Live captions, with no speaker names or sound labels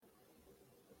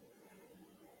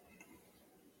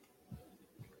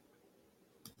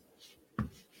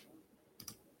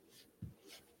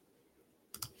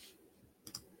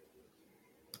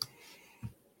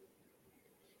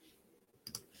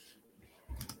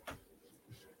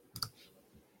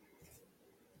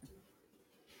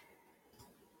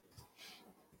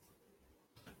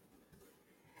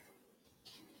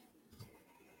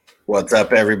What's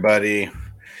up, everybody?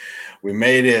 We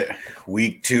made it.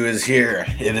 Week 2 is here.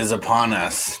 It is upon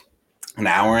us. An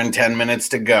hour and 10 minutes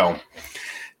to go.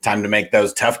 Time to make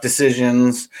those tough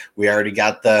decisions. We already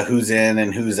got the who's in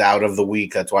and who's out of the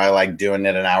week. That's why I like doing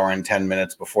it an hour and 10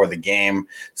 minutes before the game.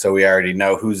 So we already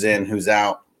know who's in, who's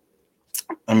out.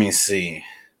 Let me see.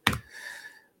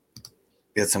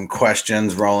 Get some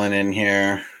questions rolling in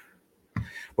here.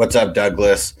 What's up,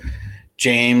 Douglas?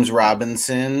 James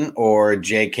Robinson or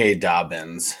J.K.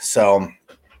 Dobbins? So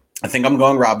I think I'm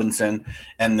going Robinson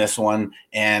in this one,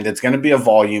 and it's going to be a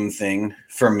volume thing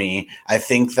for me. I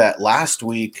think that last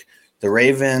week, the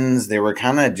Ravens, they were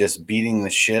kind of just beating the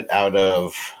shit out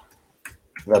of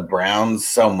the Browns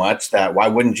so much that why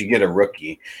wouldn't you get a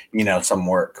rookie, some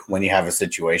work when you have a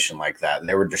situation like that?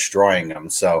 They were destroying them.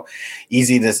 So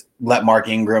easy to let Mark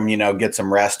Ingram, get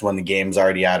some rest when the game's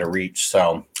already out of reach.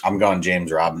 So I'm going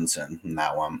James Robinson in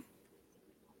that one.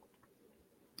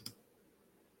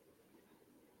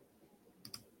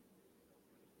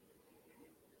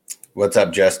 What's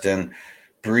up, Justin?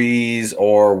 Breeze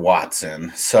or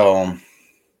Watson? So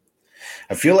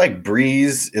I feel like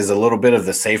Breeze is a little bit of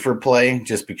the safer play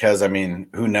just because,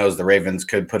 who knows, the Ravens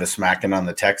could put a smacking on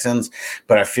the Texans.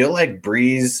 But I feel like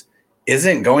Breeze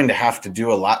isn't going to have to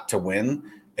do a lot to win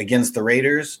against the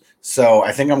Raiders. So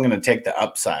I think I'm going to take the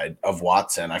upside of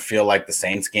Watson. I feel like the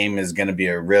Saints game is going to be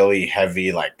a really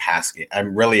heavy pass game,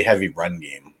 really heavy run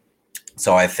game.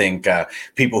 So I think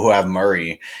people who have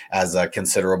Murray as a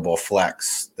considerable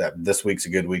flex, that this week's a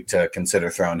good week to consider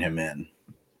throwing him in.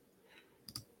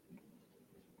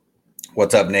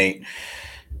 What's up, Nate?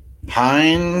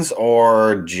 Hines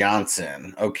or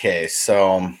Johnson? Okay,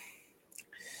 so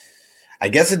I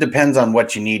guess it depends on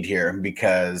what you need here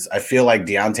because I feel like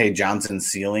Deontay Johnson's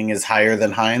ceiling is higher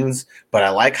than Hines, but I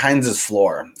like Hines'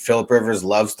 floor. Phillip Rivers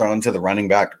loves throwing to the running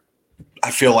back.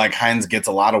 I feel like Hines gets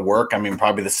a lot of work.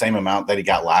 Probably the same amount that he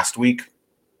got last week.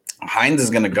 Hines is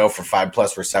going to go for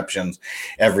 5+ receptions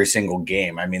every single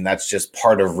game. That's just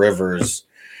part of Rivers'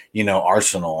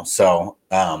 arsenal. So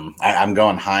I'm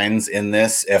going Hines in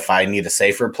this if I need a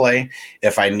safer play.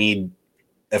 If I'm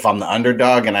the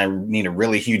underdog and I need a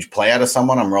really huge play out of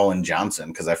someone, I'm rolling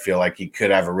Johnson because I feel like he could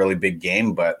have a really big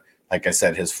game. But like I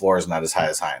said, his floor is not as high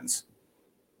as Hines.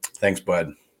 Thanks,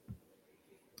 bud.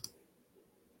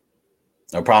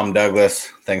 No problem, Douglas.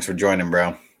 Thanks for joining,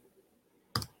 bro.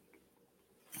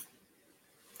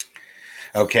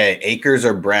 Okay, Akers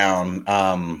or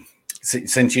Brown?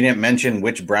 Since you didn't mention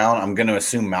which Brown, I'm going to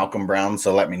assume Malcolm Brown,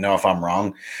 so let me know if I'm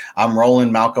wrong. I'm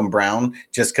rolling Malcolm Brown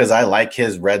just because I like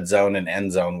his red zone and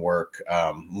end zone work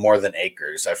more than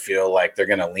Akers. I feel like they're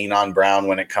going to lean on Brown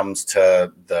when it comes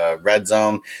to the red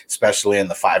zone, especially in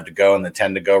the 5 to go and the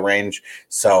 10 to go range.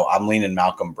 So I'm leaning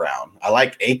Malcolm Brown. I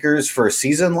like Akers for a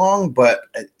season long, but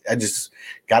I just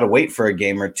got to wait for a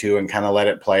game or two and kind of let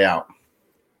it play out.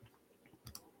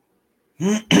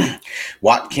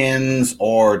 Watkins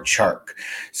or Chark.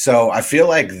 So I feel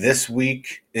like this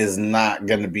week is not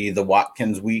going to be the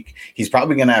Watkins week. He's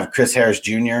probably going to have Chris Harris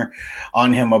Jr.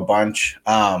 on him a bunch.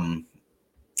 I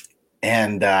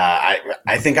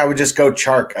think I would just go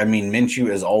Chark. Minshew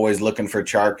is always looking for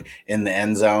Chark in the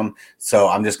end zone. So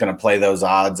I'm just going to play those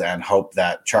odds and hope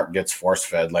that Chark gets force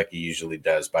fed like he usually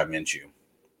does by Minshew.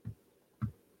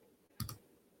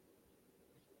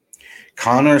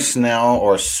 Connor, Snell,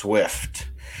 or Swift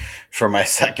for my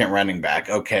second running back.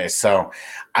 Okay, so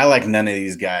I like none of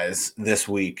these guys this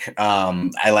week.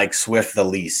 I like Swift the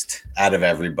least out of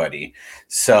everybody.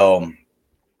 So,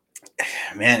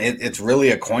 man, it's really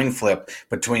a coin flip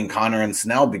between Connor and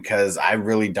Snell because I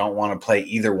really don't want to play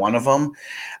either one of them.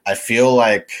 I feel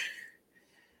like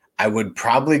I would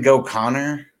probably go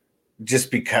Connor just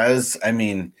because,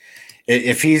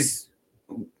 if he's –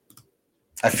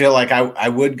 I feel like I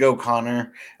would go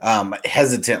Connor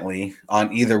hesitantly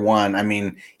on either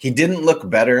one. He didn't look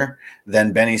better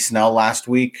than Benny Snell last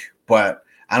week, but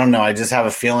I don't know. I just have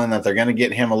a feeling that they're going to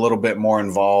get him a little bit more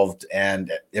involved,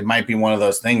 and it might be one of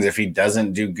those things. If he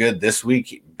doesn't do good this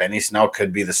week, Benny Snell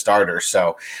could be the starter.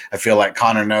 So I feel like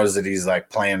Connor knows that he's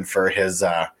playing for his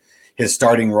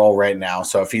starting role right now.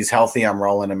 So if he's healthy, I'm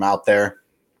rolling him out there.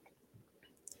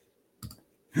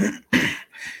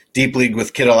 Deep league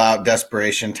with Kittle out,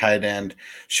 desperation, tight end,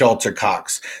 Schultz or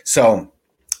Cox. So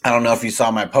I don't know if you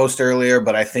saw my post earlier,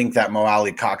 but I think that Mo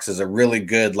Alie-Cox is a really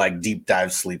good deep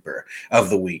dive sleeper of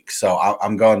the week. So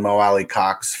I'm going Mo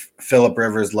Alie-Cox. Phillip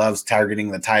Rivers loves targeting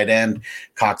the tight end.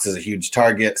 Cox is a huge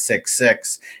target,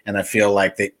 6'6", and I feel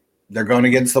like they're going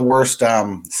against the worst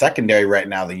secondary right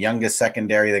now, the youngest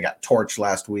secondary. They got torched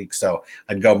last week, so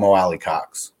I'd go Mo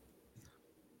Alie-Cox.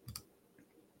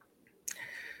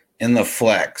 In the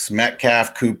flex,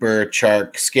 Metcalf, Cooper,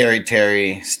 Chark, Scary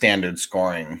Terry, standard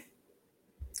scoring.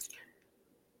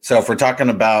 So if we're talking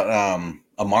about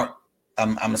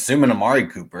I'm assuming Amari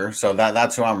Cooper, so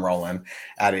that's who I'm rolling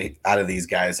out of these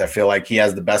guys. I feel like he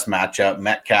has the best matchup.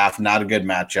 Metcalf, not a good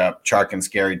matchup. Chark and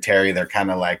Scary Terry, they're kind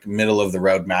of like middle of the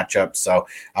road matchups. So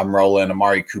I'm rolling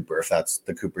Amari Cooper if that's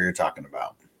the Cooper you're talking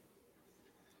about.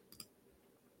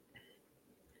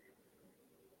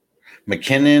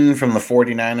 McKinnon from the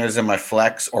 49ers in my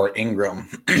flex or Ingram.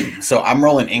 So I'm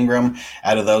rolling Ingram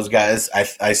out of those guys.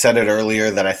 I said it earlier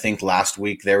that I think last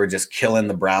week they were just killing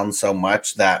the Browns so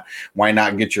much that why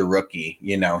not get your rookie,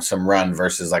 some run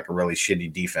versus like a really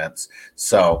shitty defense.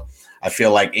 So I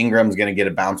feel like Ingram's going to get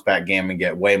a bounce back game and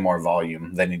get way more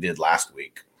volume than he did last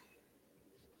week.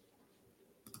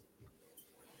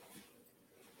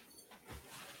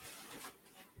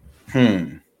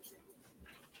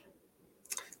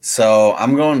 So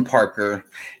I'm going Parker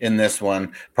in this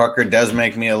one. Parker does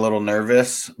make me a little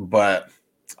nervous, but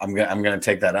I'm gonna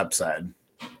take that upside.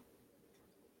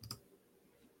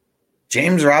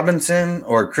 James Robinson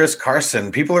or Chris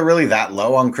Carson. People are really that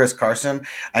low on Chris Carson.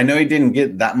 I know he didn't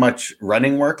get that much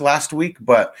running work last week,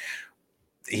 but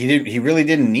he really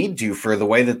didn't need to for the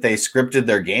way that they scripted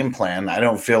their game plan. I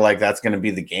don't feel like that's going to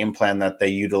be the game plan that they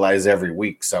utilize every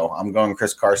week. So I'm going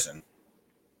Chris Carson.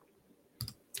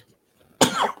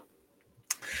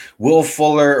 Will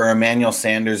Fuller or Emmanuel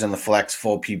Sanders in the flex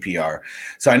full PPR.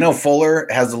 So I know Fuller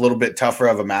has a little bit tougher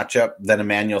of a matchup than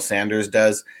Emmanuel Sanders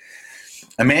does.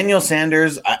 Emmanuel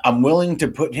Sanders, I'm willing to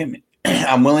put him.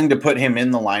 I'm willing to put him in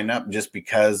the lineup just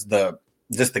because the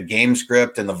game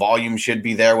script and the volume should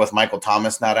be there with Michael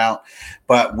Thomas not out.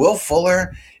 But Will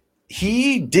Fuller,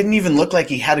 he didn't even look like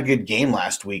he had a good game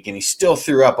last week, and he still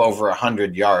threw up over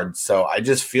 100 yards. So I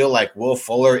just feel like Will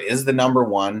Fuller is the number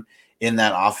one in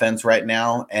that offense right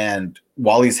now. And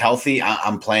while he's healthy,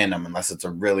 I'm playing him unless it's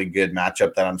a really good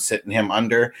matchup that I'm sitting him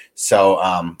under. So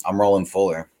I'm rolling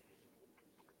Fuller.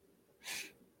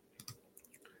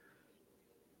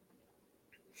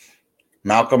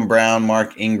 Malcolm Brown,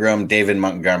 Mark Ingram, David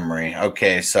Montgomery.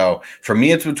 Okay, so for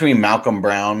me, it's between Malcolm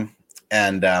Brown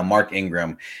and Mark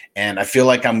Ingram. And I feel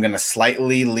like I'm going to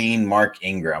slightly lean Mark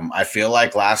Ingram. I feel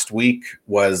like last week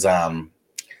was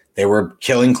they were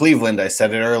killing Cleveland. I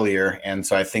said it earlier. And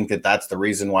so I think that that's the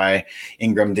reason why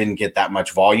Ingram didn't get that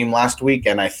much volume last week.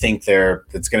 And I think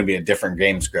it's going to be a different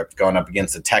game script going up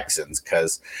against the Texans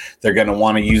because they're going to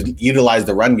want to utilize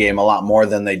the run game a lot more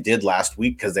than they did last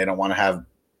week because they don't want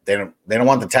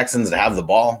the Texans to have the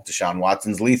ball. Deshaun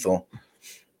Watson's lethal.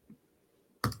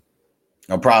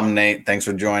 No problem, Nate. Thanks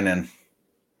for joining.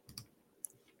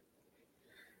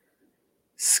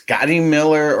 Scotty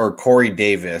Miller or Corey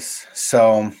Davis.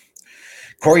 So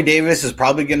Corey Davis is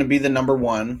probably going to be the number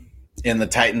one in the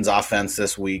Titans offense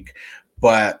this week.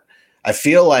 But I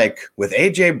feel like with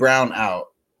A.J. Brown out,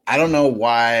 I don't know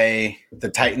why the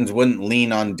Titans wouldn't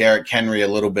lean on Derrick Henry a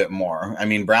little bit more. I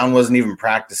mean, Brown wasn't even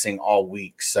practicing all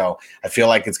week. So I feel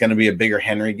like it's going to be a bigger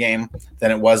Henry game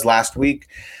than it was last week.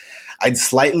 I'd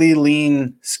slightly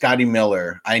lean Scotty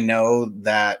Miller. I know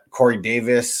that Corey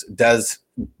Davis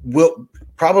will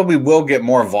get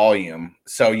more volume.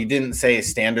 So you didn't say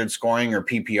standard scoring or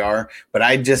PPR, but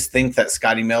I just think that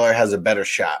Scotty Miller has a better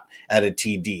shot at a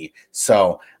TD.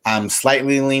 So I'm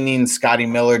slightly leaning Scotty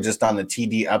Miller just on the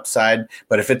TD upside.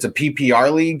 But if it's a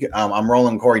PPR league, I'm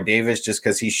rolling Corey Davis just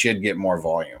because he should get more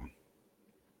volume.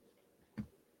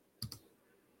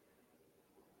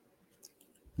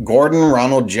 Gordon,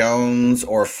 Ronald Jones,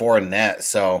 or Fournette.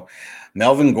 So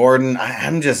Melvin Gordon,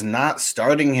 I'm just not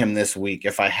starting him this week.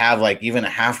 If I have like even a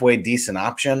halfway decent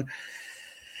option,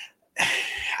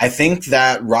 I think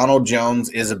that Ronald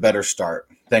Jones is a better start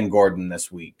than Gordon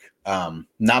this week.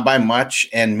 Not by much.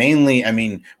 And mainly, I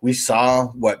mean, we saw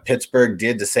what Pittsburgh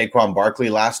did to Saquon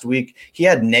Barkley last week. He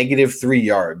had -3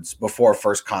 yards before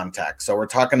first contact. So we're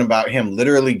talking about him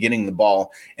literally getting the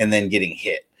ball and then getting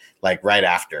hit like right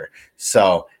after.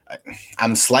 So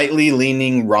I'm slightly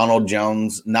leaning Ronald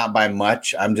Jones, not by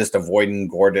much. I'm just avoiding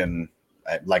Gordon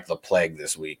like the plague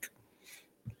this week.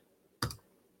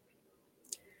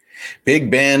 Big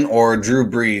Ben or Drew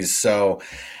Brees. So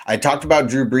I talked about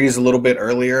Drew Brees a little bit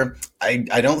earlier.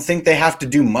 I don't think they have to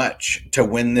do much to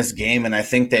win this game, and I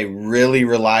think they really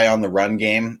rely on the run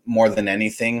game more than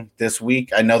anything this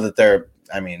week. I know that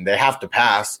they have to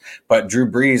pass, but Drew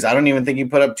Brees, I don't even think he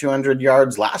put up 200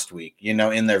 yards last week,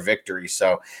 in their victory.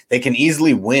 So they can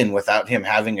easily win without him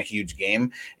having a huge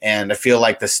game. And I feel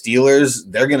like the Steelers,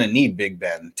 they're going to need Big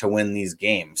Ben to win these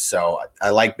games. So I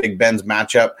like Big Ben's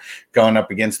matchup going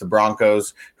up against the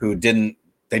Broncos, who didn't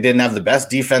they didn't have the best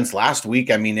defense last week.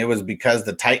 I mean, it was because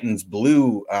the Titans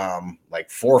blew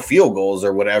like 4 field goals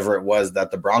or whatever it was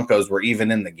that the Broncos were even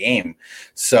in the game.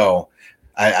 So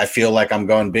I feel like I'm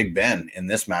going Big Ben in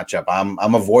this matchup.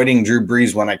 I'm avoiding Drew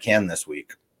Brees when I can this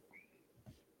week.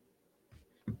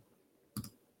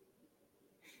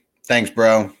 Thanks,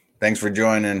 bro. Thanks for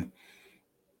joining.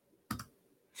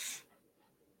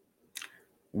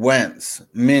 Wentz,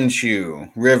 Minshew,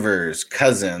 Rivers,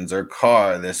 Cousins, or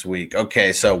Carr this week.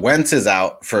 Okay, so Wentz is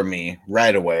out for me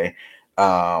right away.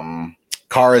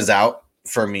 Carr is out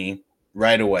for me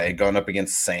right away, going up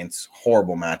against the Saints.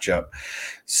 Horrible matchup.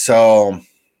 So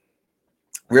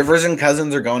Rivers and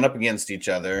Cousins are going up against each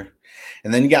other.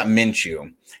 And then you got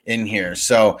Minshew in here.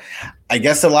 So I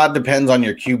guess a lot depends on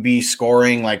your QB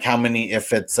scoring, like how many,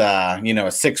 if it's, a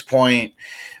 6-point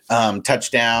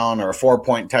touchdown or a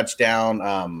 4-point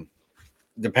touchdown,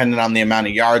 depending on the amount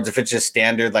of yards. If it's just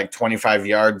standard, like 25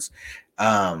 yards,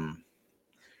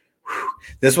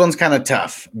 this one's kind of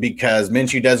tough because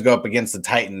Minshew does go up against the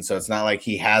Titans. So it's not like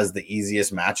he has the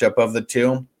easiest matchup of the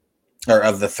two or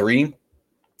of the three.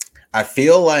 I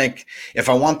feel like if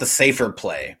I want the safer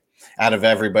play out of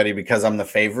everybody because I'm the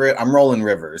favorite, I'm rolling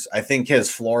Rivers. I think his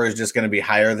floor is just going to be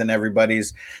higher than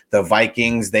everybody's. The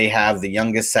Vikings, they have the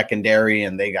youngest secondary,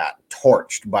 and they got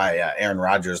torched by Aaron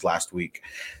Rodgers last week.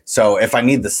 So if I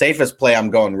need the safest play, I'm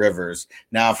going Rivers.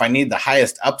 Now, if I need the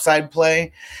highest upside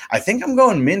play, I think I'm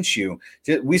going Minshew.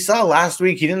 We saw last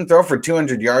week he didn't throw for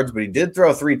 200 yards, but he did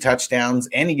throw 3 touchdowns,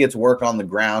 and he gets work on the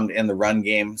ground in the run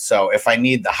game. So if I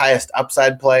need the highest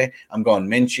upside play, I'm going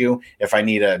Minshew. If I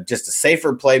need just a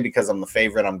safer play because I'm the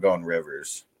favorite, I'm going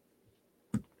Rivers.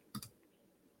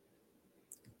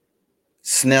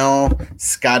 Snell,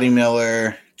 Scotty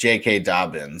Miller, J.K.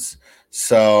 Dobbins.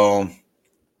 So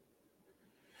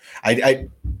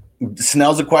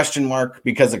Snell's a question mark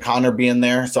because of Connor being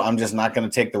there, so I'm just not going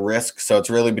to take the risk. So it's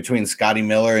really between Scotty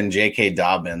Miller and J.K.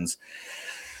 Dobbins.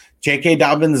 J.K.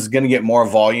 Dobbins is going to get more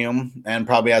volume and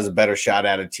probably has a better shot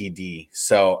at a TD.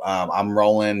 So I'm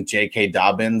rolling J.K.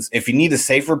 Dobbins. If you need a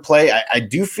safer play, I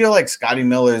do feel like Scotty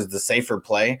Miller is the safer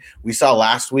play. We saw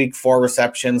last week 4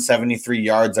 receptions, 73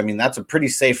 yards. I mean, that's a pretty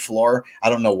safe floor.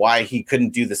 I don't know why he couldn't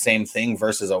do the same thing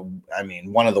versus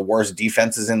one of the worst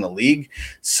defenses in the league.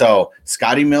 So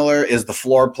Scotty Miller is the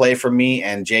floor play for me,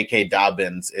 and J.K.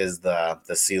 Dobbins is the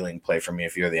ceiling play for me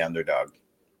if you're the underdog.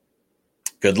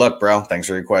 Good luck, bro. Thanks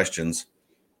for your questions.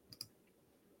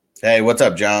 Hey, what's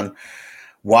up, John?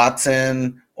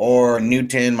 Watson or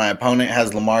Newton? My opponent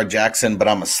has Lamar Jackson, but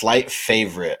I'm a slight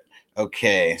favorite.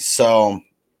 Okay, so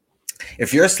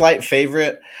if you're a slight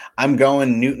favorite, I'm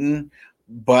going Newton.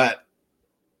 But,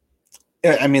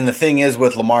 I mean, the thing is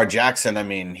with Lamar Jackson, I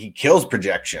mean, he kills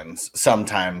projections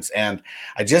sometimes. And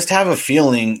I just have a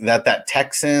feeling that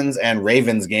Texans and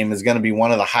Ravens game is going to be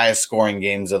one of the highest scoring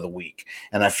games of the week.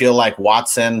 And I feel like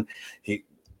Watson,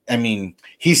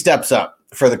 he steps up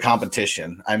for the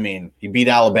competition. I mean, he beat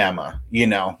Alabama,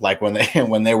 like when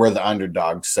they were the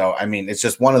underdogs. So, I mean, it's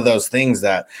just one of those things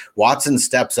that Watson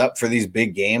steps up for these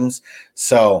big games.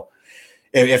 So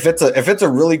if it's a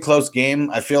really close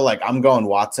game, I feel like I'm going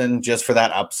Watson just for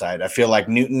that upside. I feel like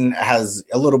Newton has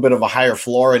a little bit of a higher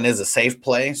floor and is a safe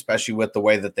play, especially with the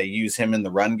way that they use him in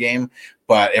the run game.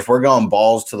 But if we're going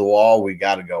balls to the wall, we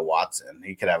got to go Watson.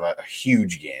 He could have a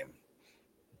huge game.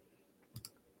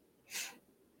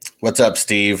 What's up,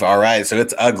 Steve? All right, so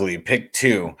it's ugly. Pick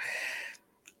 2.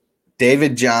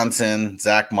 David Johnson,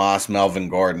 Zach Moss, Melvin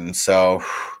Gordon. So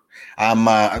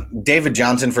I'm David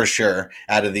Johnson for sure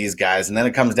out of these guys. And then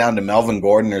it comes down to Melvin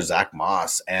Gordon or Zach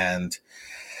Moss. And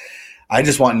I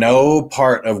just want no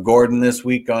part of Gordon this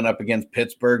week going up against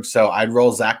Pittsburgh. So I'd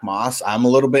roll Zach Moss. I'm a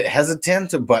little bit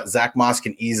hesitant, but Zach Moss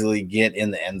can easily get in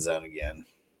the end zone again.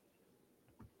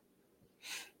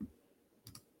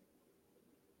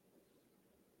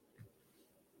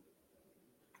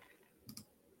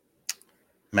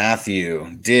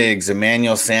 Matthew, Diggs,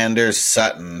 Emmanuel Sanders,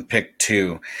 Sutton, pick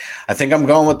 2. I think I'm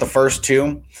going with the first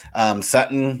 2.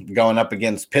 Sutton going up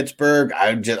against Pittsburgh.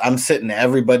 I'm sitting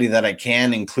everybody that I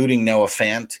can, including Noah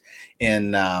Fant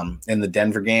in the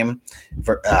Denver game.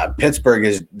 For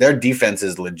Pittsburgh, their defense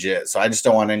is legit, so I just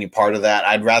don't want any part of that.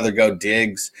 I'd rather go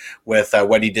Diggs with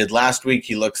what he did last week.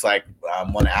 He looks like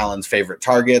one of Allen's favorite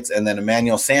targets, and then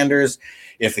Emmanuel Sanders.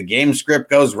 If the game script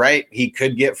goes right, he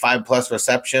could get 5+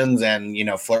 receptions and,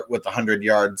 flirt with 100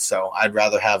 yards. So I'd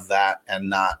rather have that and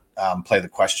not play the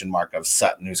question mark of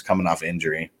Sutton, who's coming off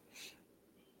injury.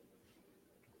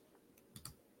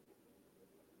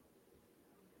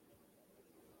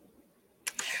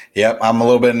 Yep, I'm a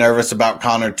little bit nervous about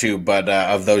Connor too, but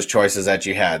of those choices that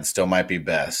you had, still might be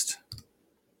best.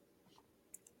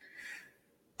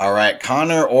 All right,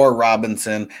 Connor or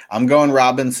Robinson. I'm going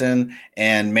Robinson,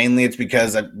 and mainly it's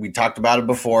because we talked about it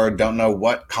before. Don't know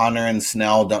what Connor and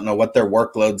Snell, don't know what their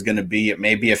workload's going to be. It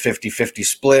may be a 50-50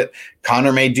 split.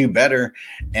 Connor may do better,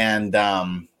 and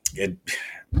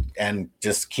and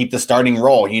just keep the starting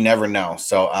role. You never know.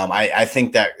 So I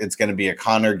think that it's going to be a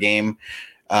Connor game,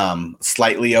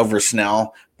 slightly over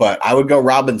Snell, but I would go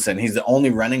Robinson. He's the only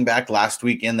running back last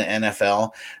week in the NFL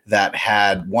that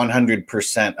had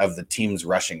 100% of the team's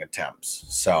rushing attempts.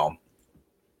 So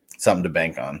something to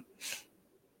bank on.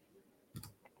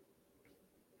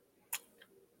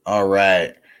 All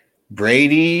right.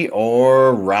 Brady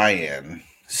or Ryan.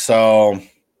 So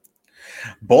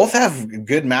both have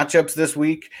good matchups this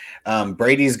week.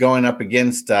 Brady's going up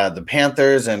against the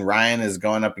Panthers, and Ryan is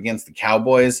going up against the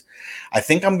Cowboys. I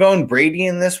think I'm going Brady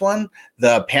in this one.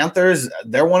 The Panthers,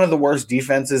 they're one of the worst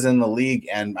defenses in the league,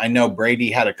 and I know Brady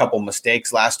had a couple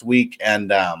mistakes last week,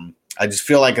 and I just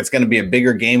feel like it's going to be a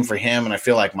bigger game for him, and I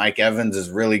feel like Mike Evans is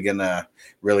really gonna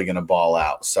ball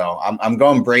out. So I'm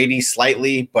going Brady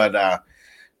slightly, but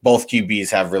both QBs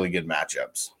have really good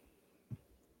matchups.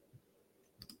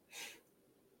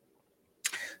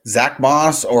 Zach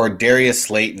Moss or Darius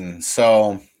Slayton.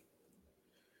 So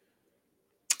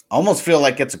I almost feel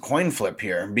like it's a coin flip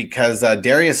here because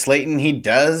Darius Slayton, he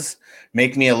does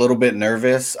make me a little bit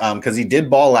nervous because he did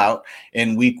ball out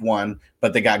in week 1,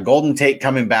 but they got Golden Tate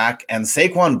coming back, and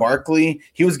Saquon Barkley,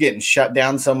 he was getting shut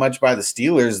down so much by the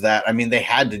Steelers that, I mean, they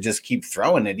had to just keep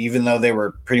throwing it. Even though they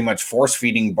were pretty much force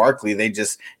feeding Barkley, they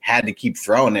just had to keep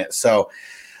throwing it. So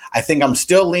I think I'm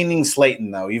still leaning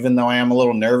Slayton, though, even though I am a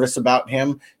little nervous about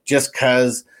him, just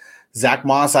because Zach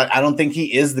Moss, I don't think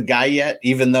he is the guy yet,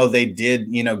 even though they did,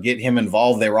 get him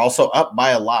involved. They were also up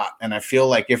by a lot. And I feel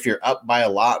like if you're up by a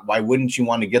lot, why wouldn't you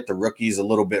want to get the rookies a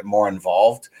little bit more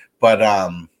involved? But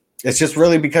it's just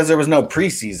really because there was no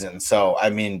preseason. So, I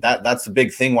mean, that's the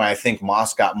big thing why I think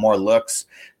Moss got more looks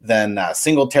than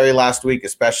Singletary last week,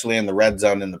 especially in the red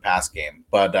zone in the pass game.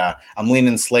 But I'm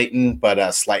leaning Slayton,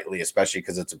 but slightly, especially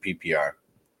because it's a PPR.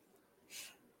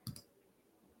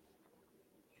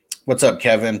 What's up,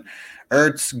 Kevin?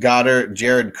 Ertz, Goddard,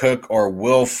 Jared Cook, or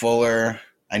Will Fuller?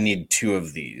 I need 2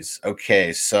 of these.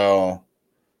 Okay, so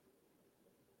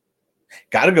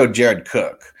got to go Jared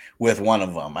Cook with one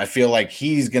of them. I feel like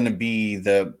he's going to be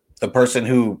the person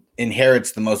who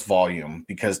inherits the most volume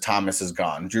because Thomas is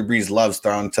gone. Drew Brees loves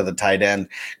throwing to the tight end.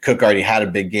 Cook already had a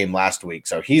big game last week,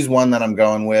 so he's one that I'm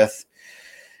going with.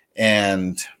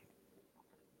 And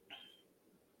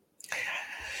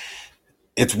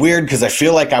it's weird because I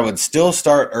feel like I would still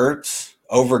start Ertz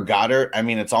over Goddard. I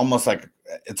mean, it's almost like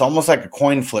a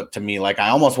coin flip to me. Like I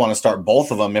almost want to start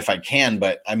both of them if I can,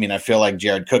 but I mean, I feel like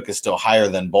Jared Cook is still higher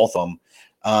than both of them.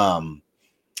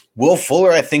 Will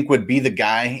Fuller, I think, would be the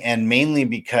guy, and mainly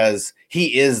because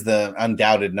he is the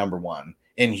undoubted number 1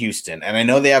 in Houston. And I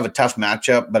know they have a tough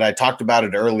matchup, but I talked about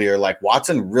it earlier. Like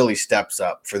Watson really steps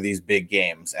up for these big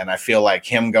games. And I feel like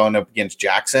him going up against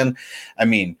Jackson, I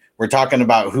mean, we're talking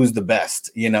about who's the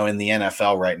best, in the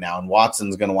NFL right now. And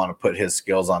Watson's going to want to put his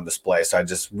skills on display. So I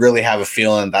just really have a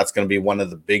feeling that's going to be one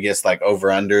of the biggest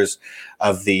over-unders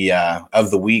of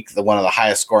the week, one of the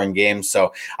highest scoring games.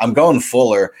 So I'm going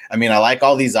Fuller. I mean, I like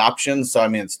all these options. So, I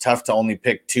mean, it's tough to only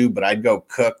pick 2, but I'd go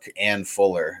Cook and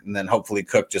Fuller. And then hopefully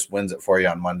Cook just wins it for you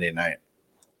on Monday night.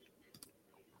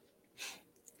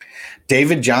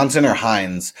 David Johnson or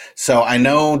Hines. So I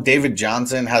know David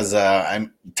Johnson has a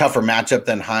tougher matchup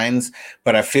than Hines,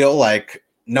 but I feel like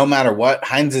no matter what,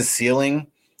 Hines' ceiling,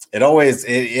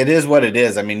 it is what it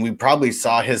is. I mean, we probably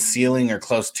saw his ceiling or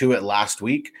close to it last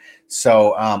week.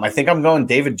 So I think I'm going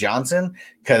David Johnson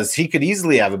because he could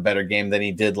easily have a better game than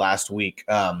he did last week.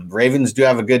 Ravens do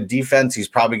have a good defense. He's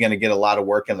probably going to get a lot of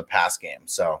work in the pass game.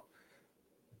 So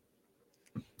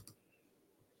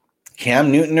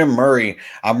Cam Newton or Murray?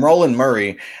 I'm rolling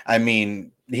Murray. I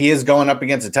mean, he is going up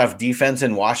against a tough defense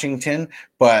in Washington,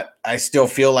 but I still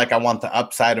feel like I want the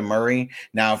upside of Murray.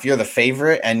 Now, if you're the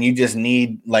favorite and you just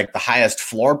need the highest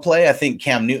floor play, I think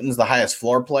Cam Newton's the highest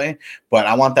floor play, but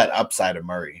I want that upside of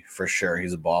Murray for sure.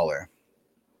 He's a baller.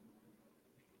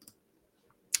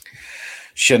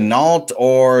 Shenault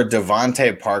or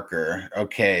Devontae Parker?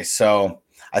 Okay, so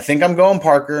I think I'm going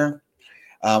Parker.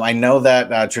 I know that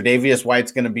Tre'Davious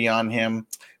White's going to be on him,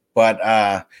 but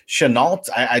Shenault,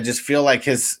 I just feel like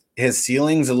his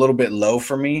ceiling's a little bit low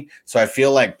for me. So I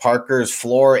feel like Parker's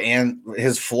floor and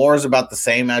his floor is about the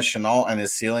same as Shenault, and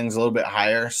his ceiling's a little bit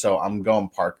higher. So I'm going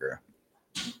Parker.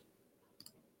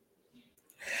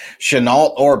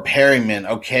 Shenault or Perryman?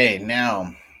 Okay,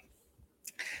 now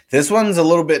this one's a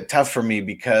little bit tough for me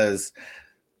because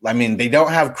I mean, they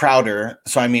don't have Crowder,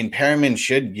 so I mean, Perriman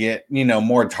should get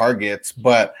more targets.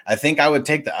 But I think I would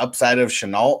take the upside of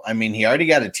Shenault. I mean, he already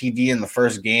got a TD in the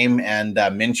first game, and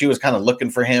Minshew was kind of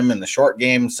looking for him in the short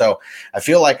game. So I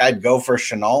feel like I'd go for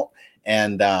Shenault,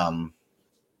 and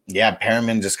yeah,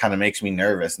 Perriman just kind of makes me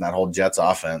nervous in that whole Jets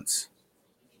offense.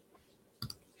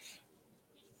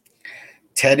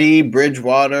 Teddy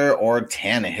Bridgewater or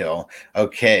Tannehill?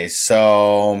 Okay,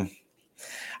 so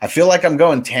I feel like I'm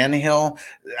going Tannehill.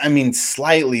 I mean,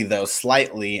 slightly, though,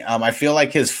 slightly. I feel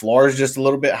like his floor is just a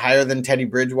little bit higher than Teddy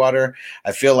Bridgewater.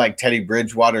 I feel like Teddy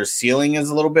Bridgewater's ceiling is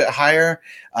a little bit higher.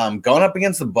 Going up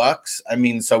against the Bucks, I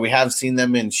mean, so we have seen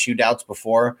them in shootouts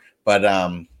before, but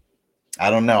I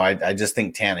don't know. I just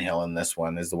think Tannehill in this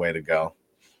one is the way to go.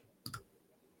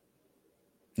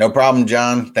 No problem,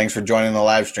 John. Thanks for joining the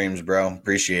live streams, bro.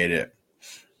 Appreciate it.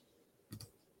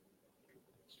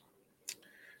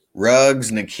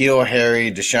 Ruggs, N'Keal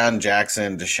Harry, Deshaun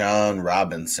Jackson, Deshaun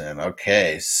Robinson.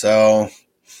 Okay, so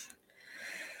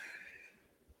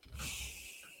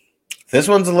this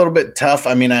one's a little bit tough.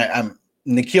 I mean, I'm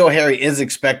N'Keal Harry is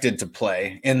expected to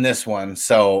play in this one,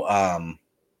 so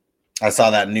I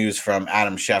saw that news from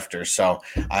Adam Schefter, so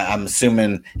I'm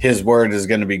assuming his word is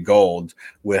going to be gold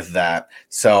with that.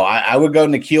 So I would go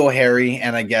N'Keal Harry,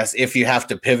 and I guess if you have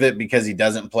to pivot because he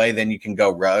doesn't play, then you can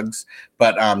go Ruggs.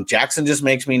 But Jackson just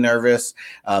makes me nervous.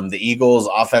 The Eagles'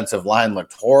 offensive line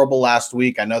looked horrible last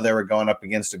week. I know they were going up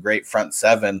against a great front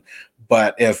seven,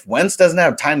 but if Wentz doesn't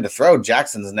have time to throw,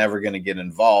 Jackson's never going to get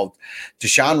involved.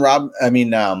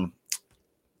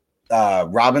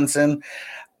 Robinson,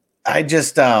 I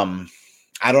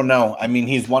don't know. I mean,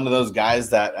 he's one of those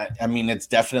guys that, I mean, it's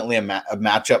definitely a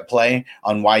matchup play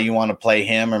on why you want to play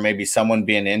him or maybe someone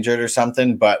being injured or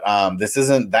something. But this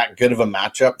isn't that good of a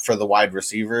matchup for the wide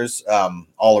receivers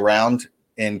all around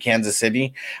in Kansas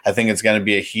City. I think it's going to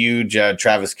be a huge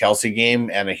Travis Kelce game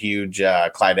and a huge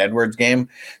Clyde Edwards game.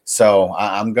 So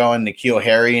I'm going N'Keal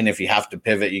Harry. And if you have to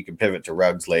pivot, you can pivot to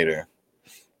Ruggs later.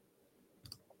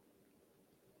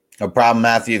 No problem,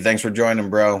 Matthew. Thanks for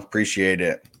joining, bro. Appreciate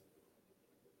it.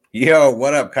 Yo,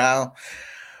 what up, Kyle?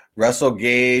 Russell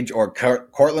Gage or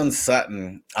Cortland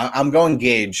Sutton? I'm going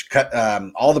Gage.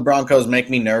 All the Broncos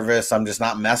make me nervous. I'm just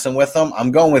not messing with them.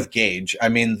 I'm going with Gage. I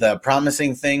mean, the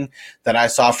promising thing that I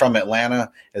saw from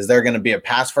Atlanta is they're going to be a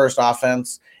pass-first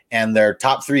offense, and their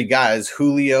top three guys,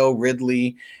 Julio,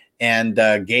 Ridley, and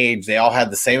Gage, they all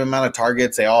had the same amount of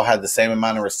targets. They all had the same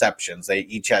amount of receptions. They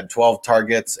each had 12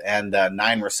 targets and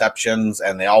 9 receptions,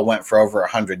 and they all went for over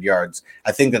 100 yards.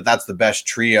 I think that that's the best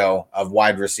trio of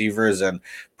wide receivers. And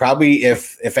probably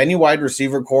if any wide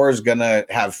receiver core is going to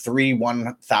have 3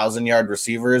 1,000-yard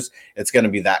receivers, it's going to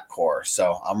be that core.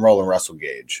 So I'm rolling Russell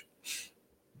Gage.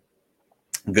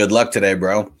 Good luck today,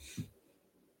 bro.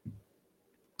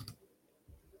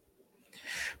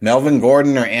 Melvin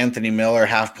Gordon or Anthony Miller,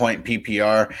 half-point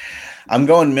PPR. I'm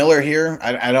going Miller here.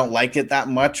 I don't like it that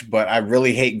much, but I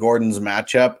really hate Gordon's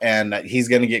matchup, and he's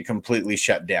going to get completely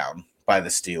shut down by the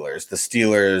Steelers. The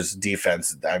Steelers'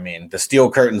 defense, I mean, the steel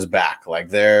curtain's back. Like,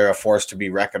 they're a force to be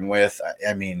reckoned with.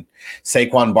 I mean,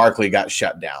 Saquon Barkley got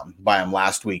shut down by him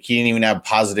last week. He didn't even have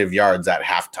positive yards at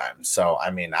halftime. So,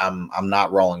 I mean, I'm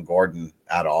not rolling Gordon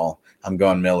at all. I'm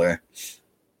going Miller.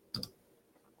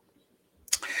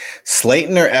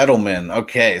 Slayton or Edelman?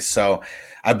 Okay, so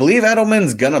I believe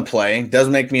Edelman's gonna play. Does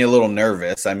make me a little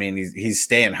nervous. I mean, he's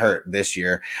staying hurt this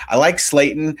year. I like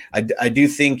Slayton. I do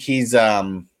think he's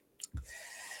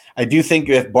I do think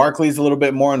if Barkley's a little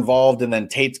bit more involved and then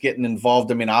Tate's getting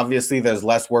involved, I mean, obviously there's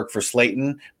less work for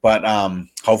Slayton, but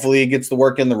hopefully he gets the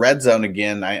work in the red zone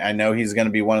again. I know he's going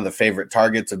to be one of the favorite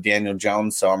targets of Daniel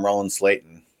Jones, so I'm rolling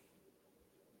Slayton.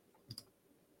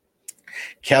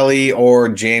 Kelly or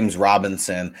James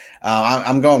Robinson?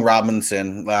 I'm going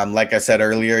Robinson. Like I said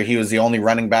earlier, he was the only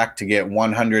running back to get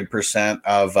 100%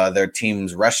 of their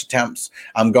team's rush attempts.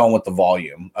 I'm going with the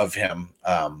volume of him.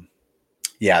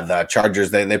 Yeah, the Chargers,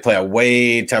 they play a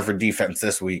way tougher defense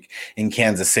this week in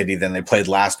Kansas City than they played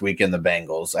last week in the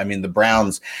Bengals. I mean, the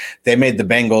Browns, they made the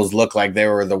Bengals look like they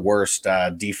were the worst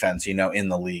defense, in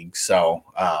the league. So,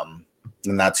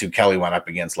 and that's who Kelly went up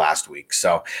against last week.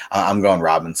 So I'm going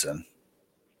Robinson.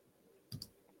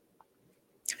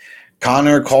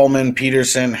 Connor, Coleman,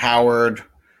 Peterson, Howard,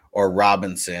 or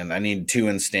Robinson. I need 2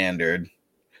 in standard.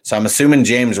 So I'm assuming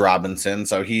James Robinson.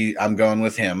 So I'm going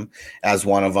with him as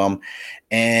one of them.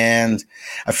 And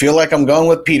I feel like I'm going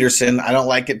with Peterson. I don't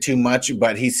like it too much,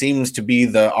 but he seems to be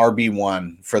the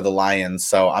RB1 for the Lions.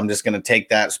 So I'm just going to take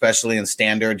that, especially in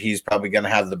standard. He's probably going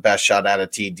to have the best shot at a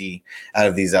TD out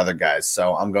of these other guys.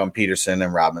 So I'm going Peterson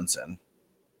and Robinson.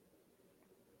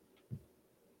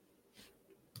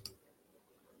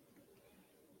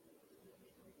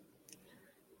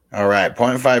 All right,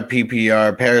 point five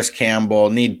PPR, Paris Campbell,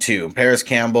 need two. Paris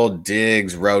Campbell,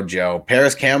 Diggs, Rojo.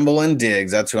 Paris Campbell and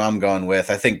Diggs, that's who I'm going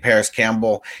with. I think Paris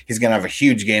Campbell, he's going to have a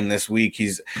huge game this week.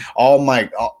 He's all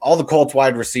the Colts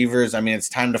wide receivers. I mean, it's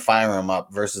time to fire him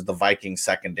up versus the Vikings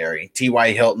secondary.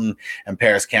 T.Y. Hilton and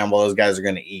Paris Campbell, those guys are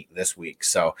going to eat this week.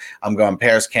 So I'm going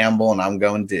Paris Campbell and I'm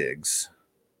going Diggs.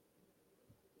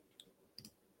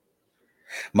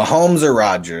 Mahomes or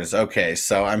Rodgers? Okay,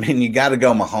 so I mean, you got to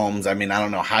go Mahomes. I mean, I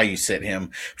don't know how you sit him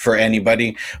for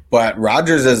anybody, but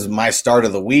Rodgers is my start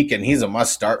of the week, and he's a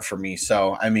must start for me.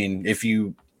 So I mean, if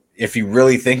you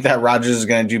really think that Rodgers is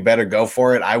going to do better, go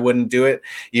for it. I wouldn't do it,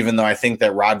 even though I think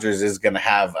that Rodgers is going to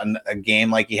have a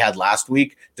game like he had last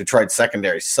week. Detroit's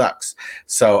secondary sucks,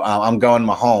 so I'm going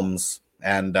Mahomes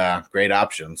and great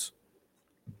options.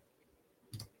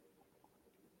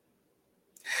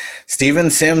 Steven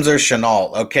Sims or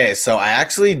Chenault? Okay, so I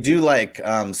actually do like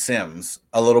Sims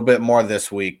a little bit more this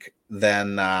week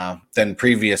than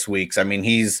previous weeks. I mean,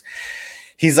 he's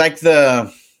like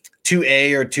the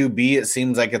 2A or 2B. It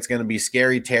seems like it's going to be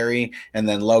Scary Terry and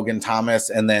then Logan Thomas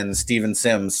and then Steven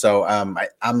Sims. So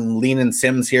I'm leaning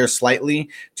Sims here slightly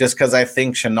just because I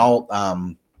think Chenault.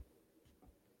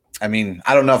 I mean,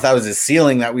 I don't know if that was his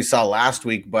ceiling that we saw last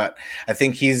week, but I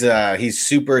think he's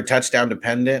super touchdown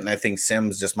dependent, and I think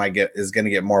Sims just is going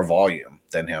to get more volume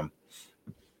than him.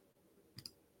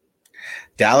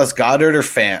 Dallas Goedert or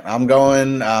Fant? I'm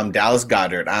going Dallas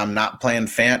Goedert. I'm not playing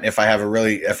Fant if I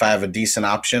have a decent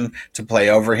option to play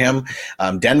over him.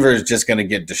 Denver is just going to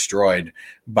get destroyed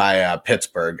by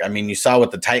Pittsburgh. I mean, you saw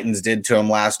what the Titans did to him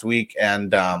last week,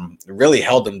 and really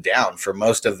held him down for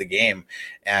most of the game,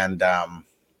 and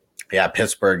yeah,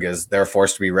 Pittsburgh they're a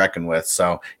force to be reckoned with.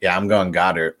 So yeah, I'm going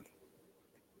Goddard.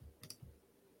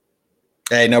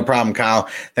 Hey, no problem, Kyle.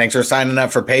 Thanks for signing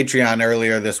up for Patreon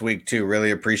earlier this week too.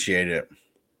 Really appreciate it.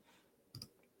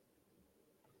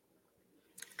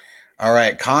 All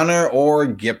right, Connor or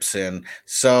Gibson.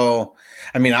 So,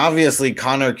 I mean, obviously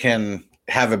Connor can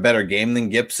have a better game than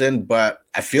Gibson, but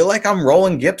I feel like I'm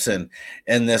rolling Gibson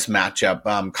in this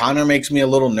matchup. Connor makes me a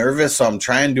little nervous, so I'm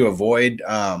trying to avoid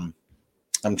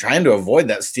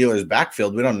that Steelers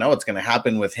backfield. We don't know what's going to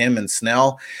happen with him and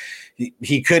Snell.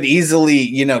 He could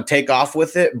easily, take off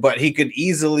with it, but he could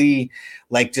easily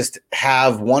just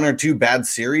have one or two bad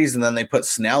series and then they put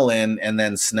Snell in and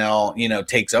then Snell,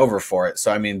 takes over for it.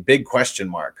 So, I mean, big question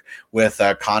mark with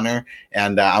Connor,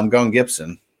 and I'm going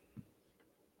Gibson.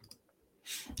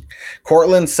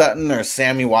 Cortland Sutton or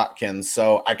Sammy Watkins.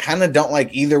 So I kind of don't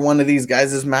like either one of these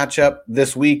guys' matchup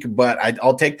this week, but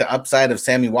I'll take the upside of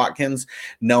Sammy Watkins,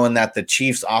 knowing that the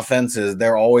Chiefs' offense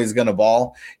they're always going to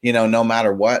ball, no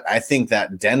matter what. I think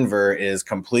that Denver is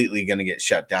completely going to get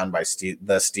shut down by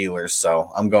the Steelers.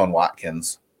 So I'm going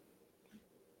Watkins.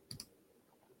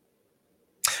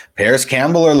 Paris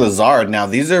Campbell or Lazard. Now,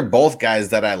 these are both guys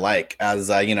that I like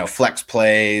as, flex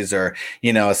plays or,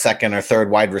 a second or third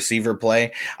wide receiver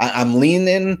play. I'm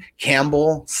leaning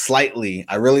Campbell slightly.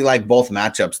 I really like both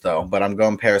matchups, though, but I'm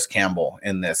going Paris Campbell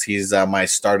in this. He's my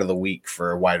start of the week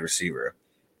for wide receiver.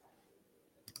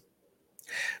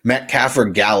 Metcalf or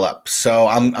Gallup. So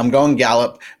I'm going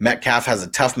Gallup. Metcalf has a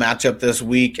tough matchup this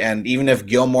week, and even if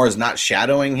Gilmore is not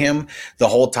shadowing him the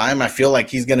whole time, I feel like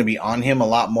he's going to be on him a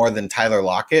lot more than Tyler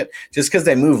Lockett, just because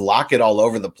they move Lockett all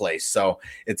over the place. So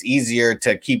it's easier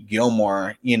to keep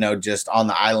Gilmore, just on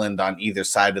the island on either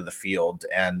side of the field,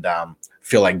 and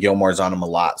feel like Gilmore's on him a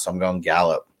lot. So I'm going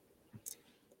Gallup.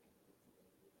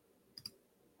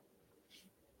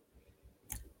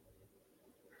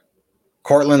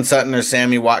 Cortland Sutton or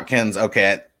Sammy Watkins?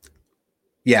 Okay.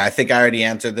 Yeah, I think I already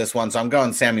answered this one. So I'm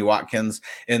going Sammy Watkins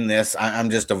in this.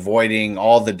 I'm just avoiding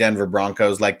all the Denver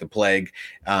Broncos like the plague.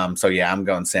 So yeah, I'm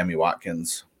going Sammy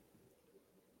Watkins.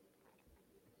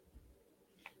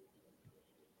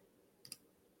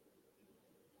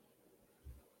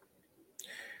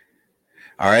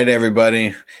 All right,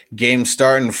 everybody. Game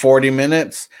start in 40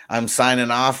 minutes. I'm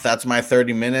signing off. That's my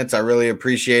 30 minutes. I really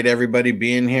appreciate everybody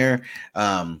being here.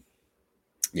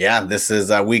 Yeah, this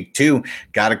is week 2.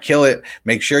 Got to kill it.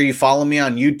 Make sure you follow me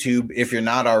on YouTube if you're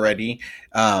not already.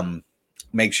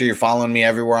 Make sure you're following me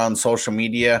everywhere on social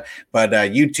media. But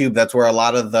YouTube, that's where a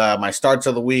lot of my starts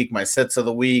of the week, my sits of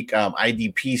the week,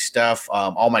 IDP stuff,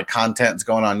 all my content's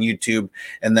going on YouTube.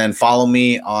 And then follow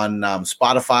me on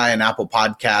Spotify and Apple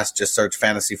Podcasts. Just search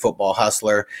Fantasy Football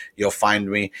Hustler. You'll find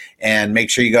me. And make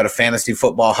sure you go to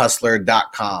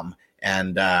fantasyfootballhustler.com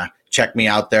and check me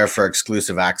out there for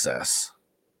exclusive access.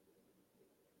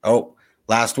 Oh,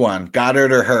 last one.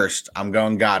 Goddard or Hurst? I'm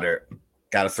going Goddard.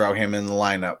 Got to throw him in the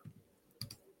lineup.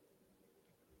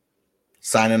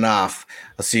 Signing off.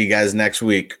 I'll see you guys next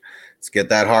week. Let's get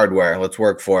that hardware. Let's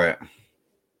work for it.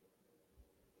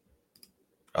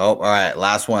 Oh, all right.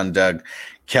 Last one, Doug.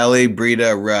 Kelly,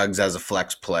 Breida, Ruggs as a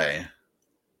flex play.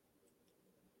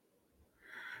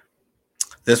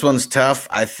 This one's tough.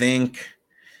 I think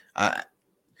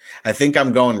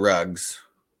I'm going Ruggs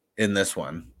in this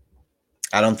one.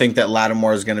 I don't think that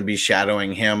Lattimore is going to be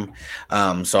shadowing him,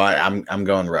 so I'm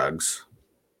going Ruggs.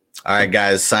 All right,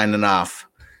 guys, signing off.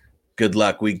 Good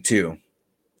luck week 2.